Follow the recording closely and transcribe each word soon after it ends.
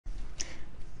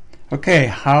Okay,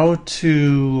 how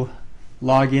to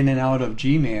log in and out of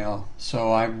Gmail.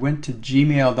 So I went to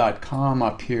gmail.com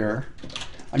up here.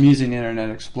 I'm using Internet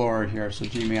Explorer here, so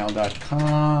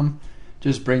gmail.com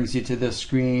just brings you to this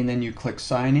screen. Then you click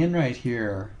sign in right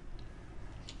here.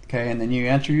 Okay, and then you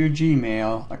enter your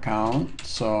Gmail account.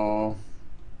 So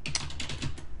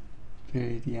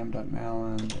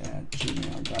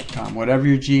dm.malland@gmail.com. Whatever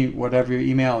your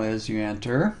email is, you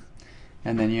enter,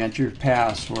 and then you enter your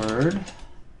password,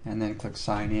 and then click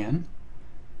sign in.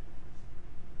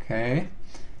 Okay,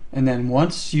 and then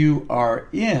once you are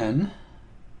in,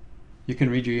 you can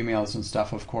read your emails and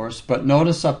stuff, of course. But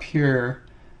notice up here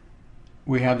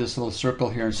we have this little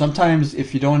circle here, and sometimes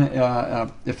if you don't,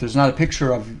 if there's not a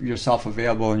picture of yourself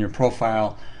available in your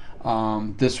profile,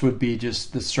 this would be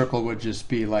just, the circle would just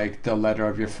be like the letter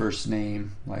of your first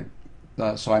name, like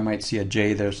so I might see a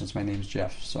J there since my name's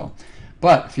Jeff. So,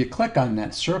 but if you click on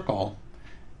that circle,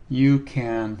 you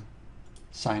can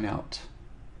sign out,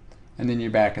 and then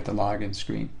you're back at the login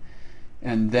screen.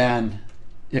 And then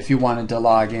if you wanted to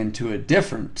log into a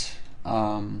different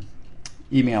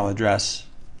email address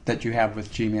that you have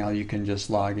with Gmail, you can just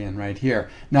log in right here.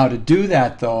 Now to do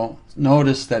that though,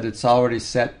 notice that it's already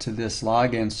set to this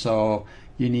login, so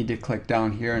you need to click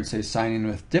down here and say sign in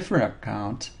with different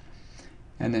account,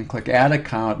 and then click add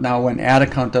account. Now when add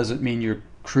account doesn't mean you're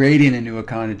creating a new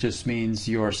account, it just means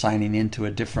you're signing into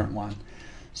a different one.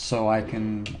 So I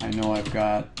know I've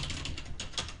got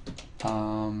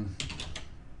Gmail.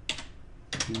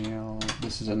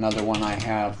 This is another one I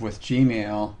have with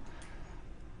Gmail.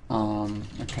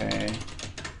 Okay,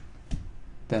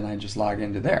 then I just log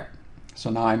into there. So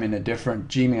now I'm in a different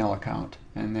Gmail account,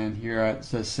 and then here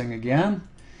it's this thing again.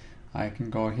 I can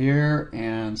go here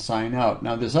and sign out.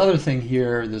 Now this other thing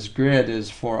here, this grid,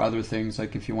 is for other things,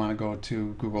 like if you want to go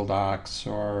to Google Docs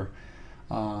or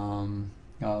a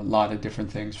lot of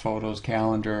different things, photos,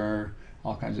 calendar,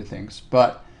 all kinds of things.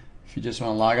 But if you just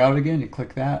want to log out again, you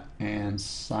click that and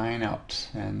sign out,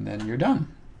 and then you're done.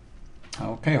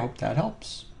 Okay, hope that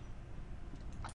helps.